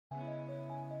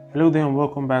Hello there and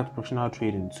welcome back to Professional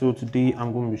Trading. So today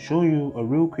I'm going to be showing you a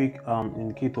real quick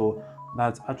indicator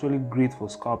that's actually great for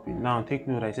scalping. Now take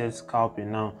note, I said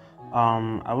scalping. Now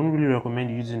I wouldn't really recommend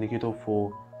you use indicator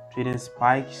for trading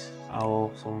spikes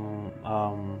or some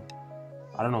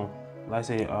I don't know, let's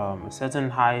say a certain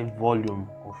high volume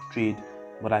of trade,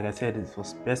 but like I said,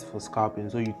 it's best for scalping.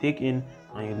 So you take in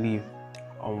and you leave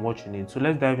on what you need. So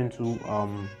let's dive into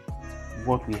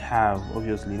what we have.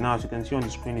 Obviously, now as you can see on the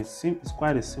screen, it's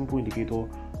quite a simple indicator,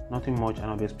 nothing much, and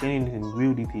I'll be explaining it in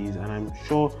real details. And I'm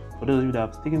sure for those of you that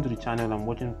have taken to the channel and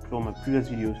watching from my previous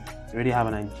videos, you already have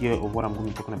an idea of what I'm going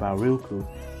to be talking about real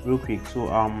quick. So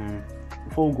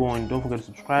before we go on, don't forget to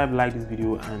subscribe, like this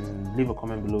video, and leave a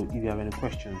comment below if you have any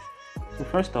questions. So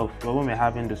first off, we're going to be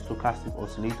having the stochastic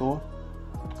oscillator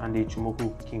and the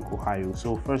Ichimoku Kinko Hayo.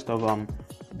 So first off,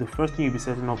 the first thing you'll be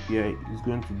setting up here is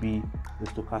going to be the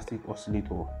stochastic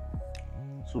oscillator.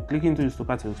 So click into the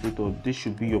stochastic oscillator. This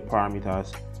should be your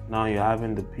parameters. Now you're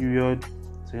having the period,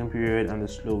 second period, and the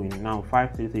slowing. Now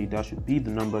 533, that should be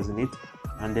the numbers in it,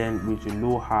 and then with a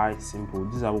low, high, simple.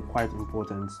 These are quite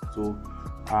important. So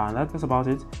that's about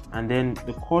it. And then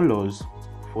the colors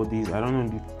for these, I don't know,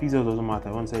 the pixels doesn't matter.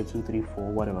 I want to say 2, 3,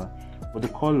 4, whatever. But the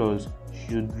colors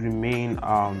should remain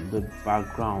the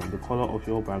background, the color of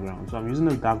your background. So I'm using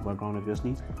a dark background,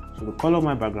 obviously. So the color of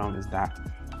my background is that.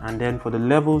 And then for the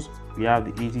levels, we have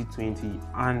the 80, 20,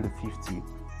 and the 50. You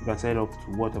can set it up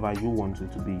to whatever you want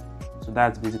it to be. So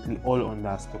that's basically all on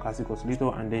that stochastic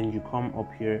oscillator. And then you come up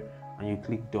here and you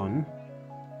click done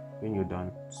when you're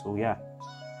done. So yeah,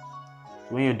 so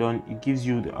when you're done, it gives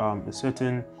you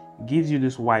gives you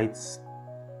this white,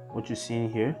 what you're seeing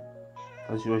here.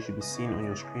 That's what should be seen on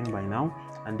your screen by now.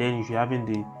 And then you should having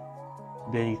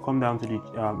then you come down to the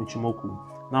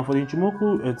Ichimoku. Now for the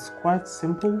Ichimoku, it's quite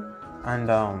simple and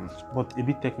but a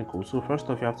bit technical. So first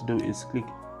off, you have to do is click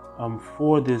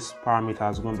for this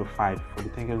parameter is going to be 5 for the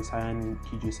Tenkan Sign,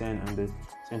 Kiju Sen, and the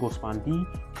Senko Span D.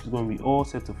 It's going to be all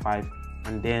set to 5.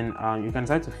 And then you can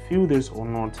decide to fill this or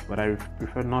not, but I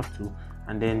prefer not to.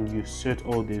 And then you set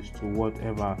all this to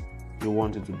whatever you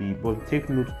want it to be. But take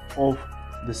note of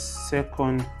the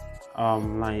second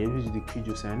line, which is the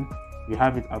Kiju Sen. You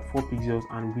have it at 4 pixels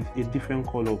and with a different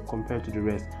color compared to the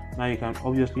rest. Now you can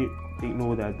obviously take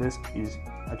note that this is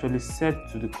actually set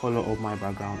to the color of my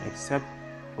background except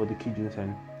for the Kiju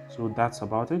Sen. So that's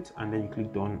about it. And then you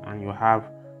click done and you have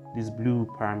this blue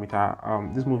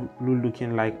parameter, this blue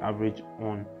looking like average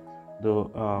on the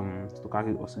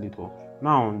stochastic oscillator.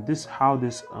 Now this how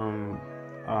this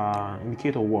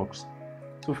indicator works.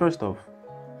 So first off,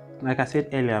 like I said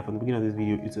earlier from the beginning of this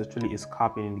video, it's actually a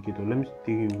scalping indicator. Let me take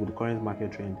you with the current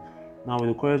market trend. Now with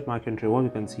the current market trend, what you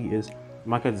can see is the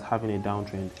market is having a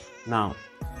downtrend. Now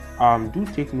do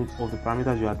take note of the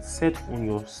parameters you had set on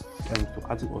your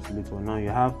stochastic oscillator. Now you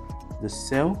have the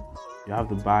sell, you have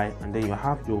the buy, and then you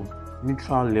have your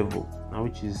neutral level, now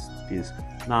which is this.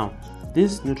 Now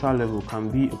this neutral level can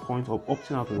be a point of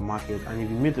opting out of the market, and if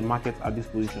you made the market at this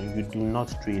position, you do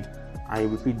not trade. I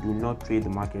repeat, do not trade the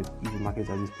market if the market is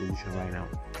at this position right now.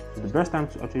 So the best time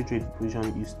to actually trade the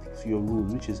position is stick to your rule,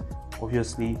 which is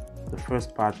obviously the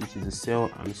first part, which is the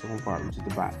sell, and the second part, which is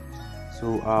the buy.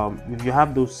 So if you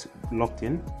have those locked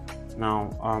in, now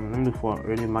let me look for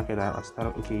already market that I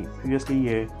started. Okay, previously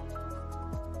here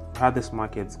I had this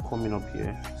market coming up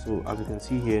here. So as you can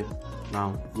see here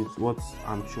now, with what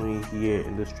I'm showing here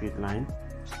in the straight line,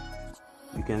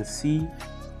 you can see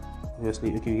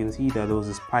obviously, okay, you can see that there was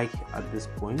a spike at this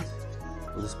point.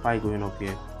 There was a spike going up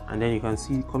here, and then you can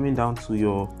see coming down to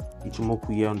your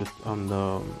Ichimoku here on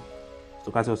the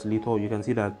stochastic oscillator. You can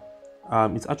see that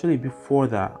it's actually a bit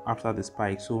further after the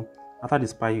spike. So after the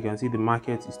spike, you can see the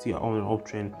market is still on an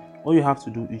uptrend. All you have to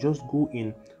do is just go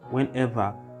in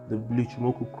whenever the blue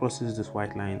Ichimoku crosses this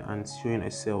white line and showing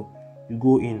a sell. You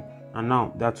go in, and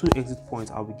now there are 2 exit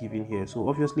points I'll be giving here. So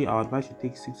obviously I would advise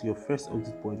you stick to your first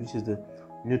exit point, which is the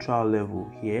neutral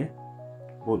level here.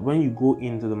 But when you go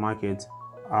into the market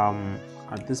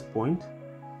at this point,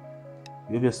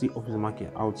 you obviously open the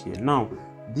market out here. Now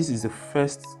this is the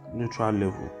first neutral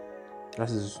level. That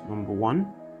is number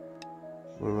 1.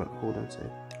 Hold on a sec.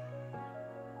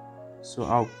 So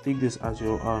I'll take this as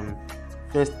your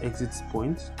first exit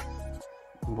point,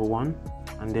 number 1,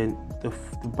 and then the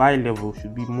buy level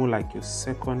should be more like your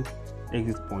second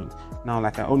exit point. Now,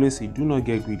 like I always say, do not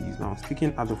get greedy. Now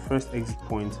sticking at the first exit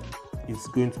point is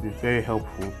going to be very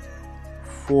helpful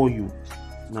for you.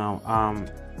 Now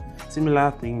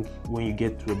similar thing when you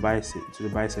get to the buy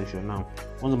section. Now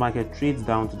once the market trades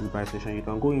down to the buy section, you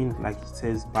can go in, like it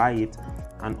says, buy it,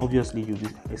 and obviously you'll be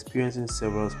experiencing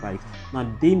several spikes. Now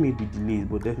they may be delayed,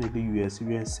 but definitely you will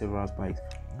experience several spikes.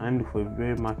 and look for a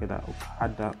very market that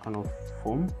had that kind of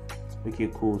form. Okay,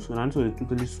 cool. So now this was a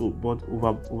totally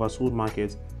oversold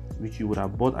market, which you would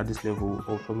have bought at this level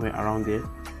or somewhere around there,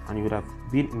 and you would have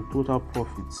been in total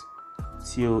profits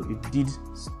till it did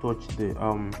touch the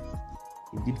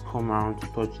it did come around to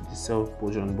touch the sell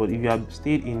portion. But if you have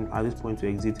stayed in at this point to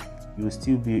exit, you will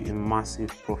still be in massive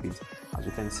profit, as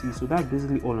you can see. So that's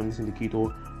basically all on this indicator,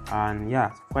 and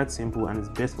yeah, it's quite simple and it's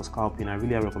best for scalping. I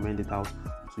really recommend it out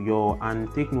to you all.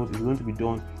 And take note, it's going to be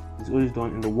done, it's always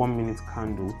done in the 1 minute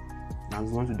candle. Now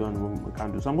it's going to be done in the 1 minute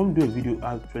candle. So I'm going to do a video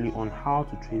actually on how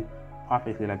to trade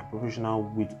perfectly like a professional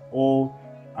with all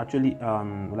actually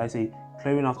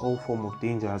clearing out all form of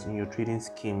dangers in your trading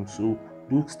scheme. So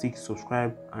do stick,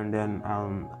 subscribe, and then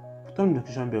turn on the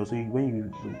notification bell so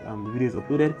when the video is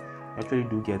uploaded, you actually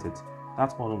do get it.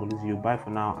 That's all on this video. Bye for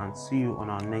now, and see you on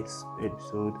our next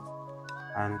episode,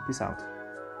 and peace out.